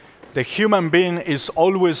The human being is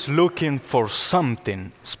always looking for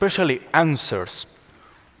something, especially answers.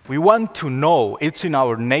 We want to know, it's in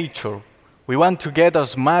our nature. We want to get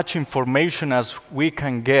as much information as we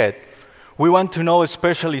can get. We want to know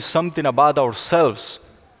especially something about ourselves.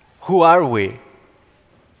 Who are we?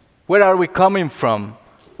 Where are we coming from?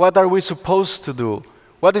 What are we supposed to do?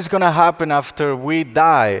 What is going to happen after we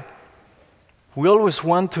die? We always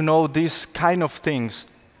want to know these kind of things.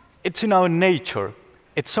 It's in our nature.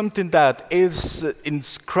 It's something that is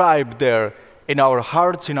inscribed there in our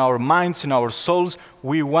hearts, in our minds, in our souls.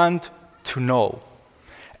 We want to know.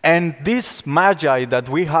 And this magi that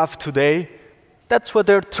we have today, that's what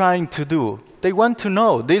they're trying to do. They want to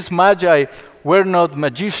know. These magi were not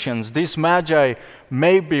magicians. These magi,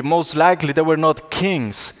 maybe, most likely, they were not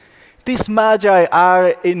kings. These magi are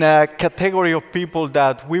in a category of people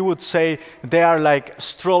that we would say they are like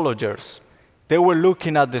astrologers. They were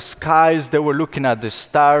looking at the skies, they were looking at the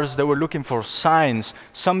stars, they were looking for signs,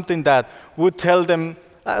 something that would tell them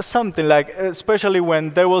something like, especially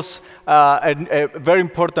when there was a very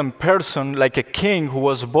important person, like a king who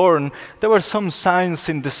was born, there were some signs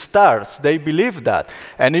in the stars. They believed that.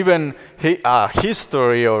 And even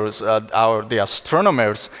history or the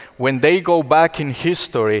astronomers, when they go back in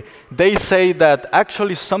history, they say that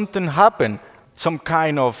actually something happened, some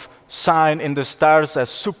kind of sign in the stars, a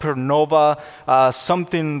supernova,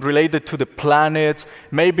 something related to the planets,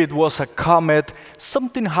 maybe it was a comet,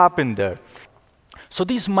 something happened there. So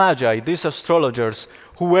these magi, these astrologers,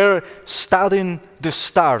 who were studying the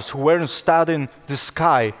stars, who were studying the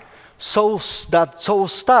sky, saw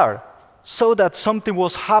that something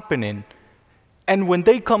was happening. And when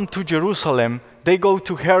they come to Jerusalem, they go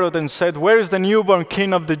to Herod and said, "Where is the newborn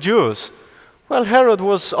king of the Jews?" Well, Herod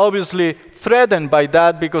was obviously threatened by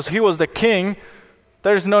that because he was the king.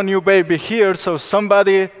 There's no new baby here, so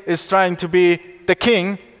somebody is trying to be the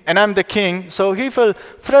king, and I'm the king, so he felt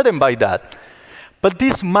threatened by that. But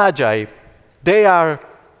these magi, they are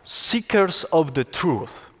seekers of the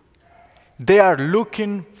truth. They are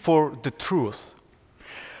looking for the truth.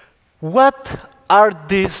 What are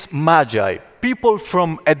these magi? People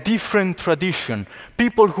from a different tradition,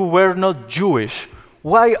 people who were not Jewish.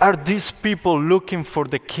 Why are these people looking for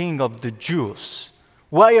the king of the Jews?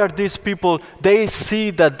 Why are these people, they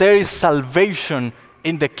see that there is salvation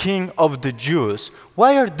in the king of the Jews?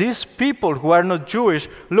 Why are these people who are not Jewish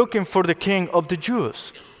looking for the king of the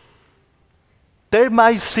Jews? They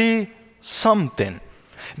might see something.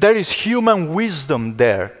 There is human wisdom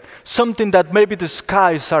there, something that maybe the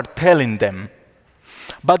skies are telling them.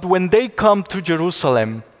 But when they come to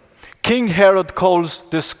Jerusalem, King Herod calls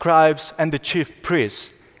the scribes and the chief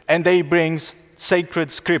priests, and they bring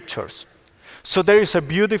sacred scriptures. So there is a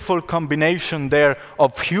beautiful combination there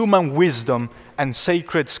of human wisdom and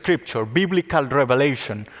sacred scripture, biblical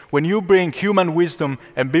revelation. When you bring human wisdom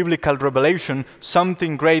and biblical revelation,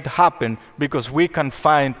 something great happens because we can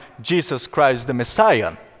find Jesus Christ the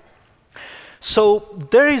Messiah. So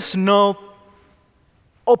there is no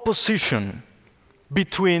opposition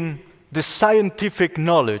between the scientific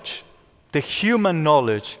knowledge, the human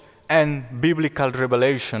knowledge, and biblical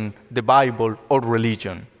revelation, the Bible or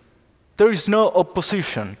religion. There is no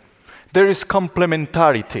opposition. There is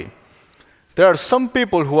complementarity. There are some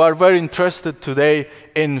people who are very interested today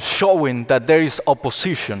in showing that there is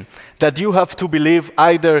opposition, that you have to believe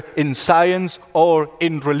either in science or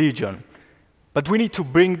in religion. But we need to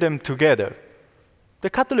bring them together. The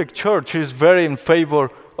Catholic Church is very in favor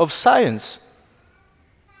of science.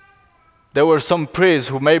 There were some priests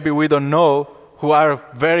who maybe we don't know who are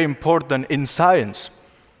very important in science.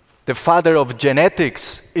 The father of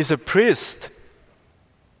genetics is a priest.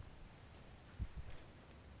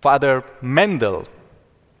 Father Mendel,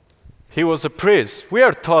 he was a priest. We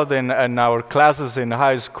are taught in our classes in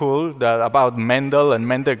high school about Mendel and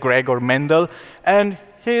Gregor Mendel, and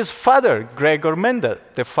his father, Gregor Mendel,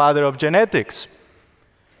 the father of genetics.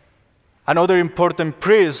 Another important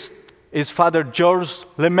priest is Father Georges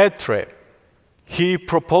Lemaitre. He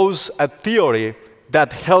proposed a theory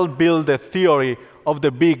that helped build the theory of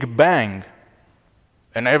the Big Bang.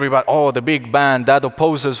 And everybody, the Big Bang, that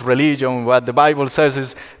opposes religion, what the Bible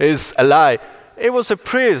says is a lie. It was a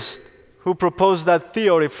priest who proposed that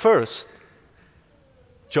theory first,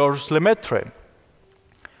 Georges Lemaitre.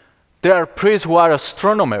 There are priests who are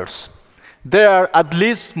astronomers. There are at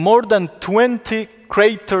least more than 20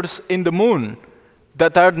 craters in the moon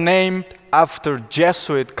that are named after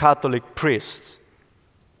Jesuit Catholic priests.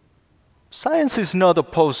 Science is not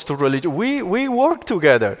opposed to religion. We work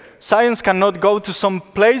together. Science cannot go to some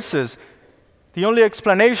places. The only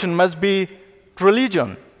explanation must be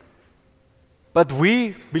religion. But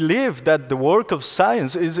we believe that the work of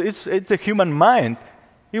science it's the human mind.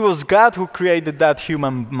 It was God who created that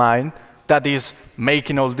human mind that is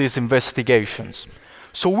making all these investigations.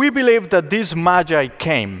 So we believe that these magi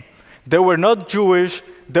came. They were not Jewish.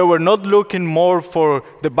 They were not looking more for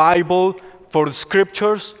the Bible, for the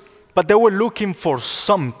scriptures, but they were looking for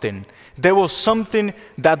something. There was something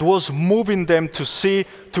that was moving them to see,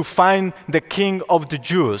 to find the King of the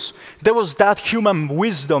Jews. There was that human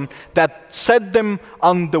wisdom that set them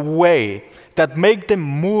on the way, that made them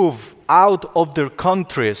move out of their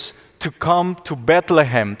countries to come to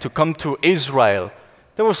Bethlehem, to come to Israel.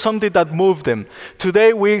 There was something that moved them.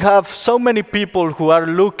 Today we have so many people who are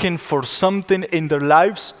looking for something in their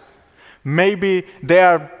lives. Maybe they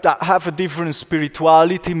have a different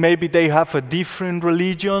spirituality, maybe they have a different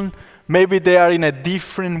religion, maybe they are in a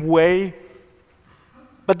different way.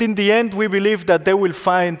 But in the end, we believe that they will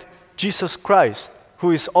find Jesus Christ,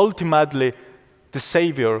 who is ultimately the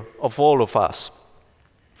Savior of all of us.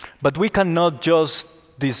 But we cannot just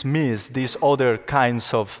dismiss these other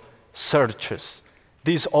kinds of searches,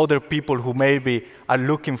 these other people who maybe are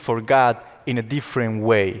looking for God in a different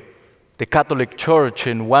way. The Catholic Church,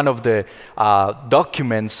 in one of the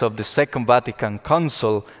documents of the Second Vatican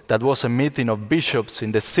Council, that was a meeting of bishops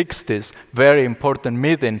in the 60s, very important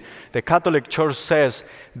meeting, the Catholic Church says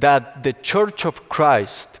that the Church of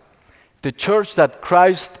Christ, the church that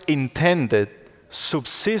Christ intended,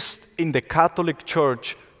 subsists in the Catholic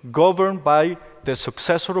Church, governed by the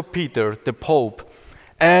successor of Peter, the Pope,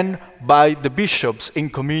 and by the bishops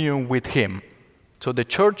in communion with him. So the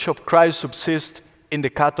Church of Christ subsists in the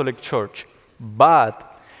Catholic Church,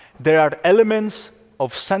 but there are elements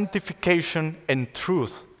of sanctification and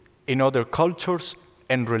truth in other cultures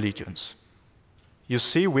and religions. You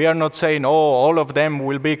see, we are not saying, all of them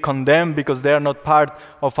will be condemned because they are not part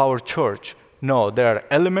of our church. No, there are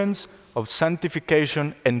elements of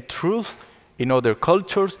sanctification and truth in other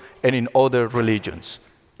cultures and in other religions.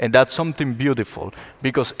 And that's something beautiful,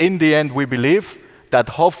 because in the end we believe that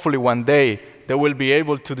hopefully one day they will be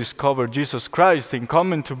able to discover Jesus Christ and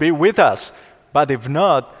come to be with us. But if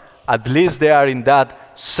not, at least they are in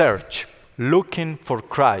that search, looking for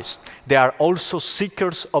Christ. They are also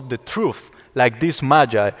seekers of the truth, like these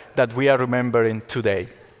magi that we are remembering today.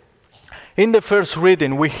 In the first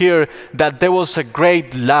reading, we hear that there was a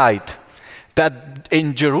great light, that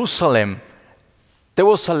in Jerusalem, there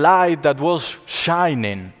was a light that was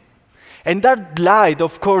shining. And that light,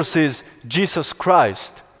 of course, is Jesus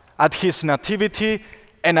Christ at his nativity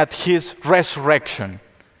and at his resurrection.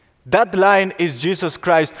 That light is Jesus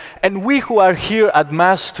Christ. And we who are here at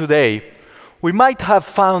Mass today, we might have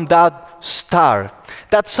found that star.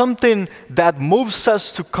 That's something that moves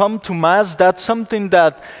us to come to Mass. That's something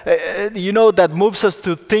that, that moves us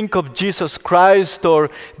to think of Jesus Christ,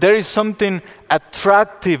 or there is something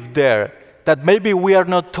attractive there that maybe we are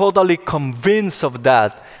not totally convinced of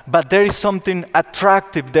that, but there is something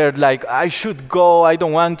attractive there, like I should go, I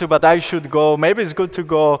don't want to, but I should go. Maybe it's good to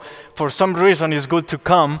go. For some reason, it's good to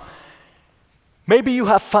come. Maybe you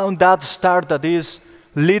have found that star that is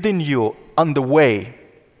leading you on the way.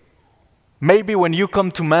 Maybe when you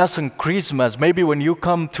come to Mass on Christmas, maybe when you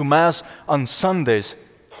come to Mass on Sundays,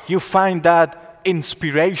 you find that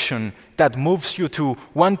inspiration that moves you to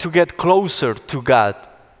want to get closer to God.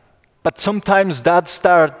 But sometimes that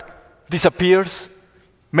star disappears.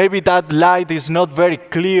 Maybe that light is not very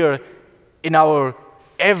clear in our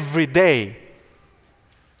everyday.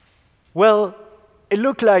 Well, it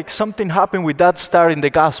looked like something happened with that star in the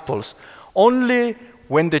Gospels. Only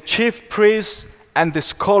when the chief priests and the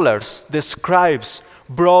scholars, the scribes,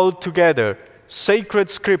 brought together sacred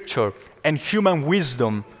scripture and human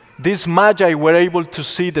wisdom, these magi were able to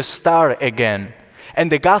see the star again. And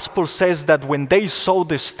the Gospel says that when they saw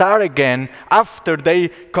the star again, after they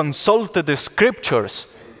consulted the scriptures,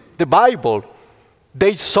 the Bible,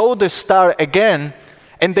 they saw the star again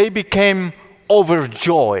and they became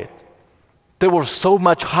overjoyed. There was so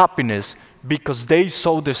much happiness because they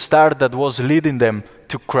saw the star that was leading them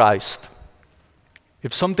to Christ.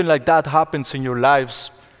 If something like that happens in your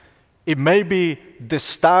lives, it may be the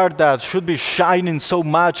star that should be shining so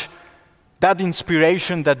much. That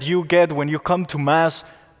inspiration that you get when you come to Mass,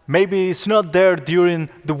 maybe it's not there during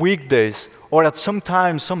the weekdays or at some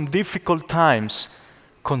difficult times.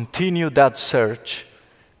 Continue that search.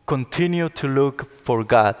 Continue to look for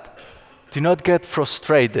God. Do not get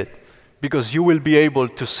frustrated, because you will be able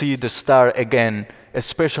to see the star again,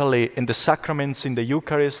 especially in the sacraments, in the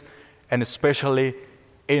Eucharist, and especially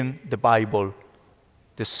in the Bible,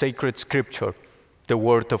 the sacred scripture, the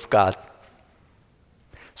Word of God.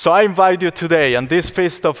 So I invite you today on this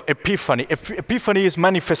feast of Epiphany. Epiphany is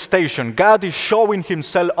manifestation. God is showing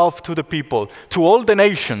himself off to the people, to all the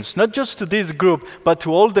nations, not just to this group, but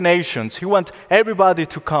to all the nations. He wants everybody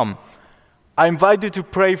to come. I invite you to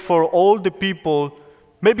pray for all the people,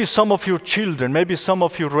 maybe some of your children, maybe some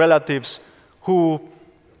of your relatives who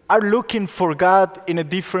are looking for God in a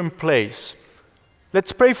different place.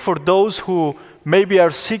 Let's pray for those who maybe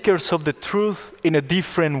are seekers of the truth in a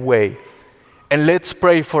different way. And let's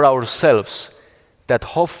pray for ourselves that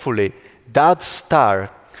hopefully that star,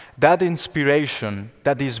 that inspiration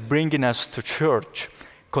that is bringing us to church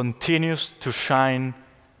continues to shine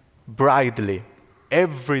brightly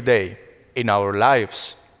every day in our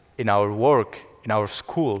lives, in our work, in our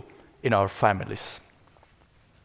school, in our families.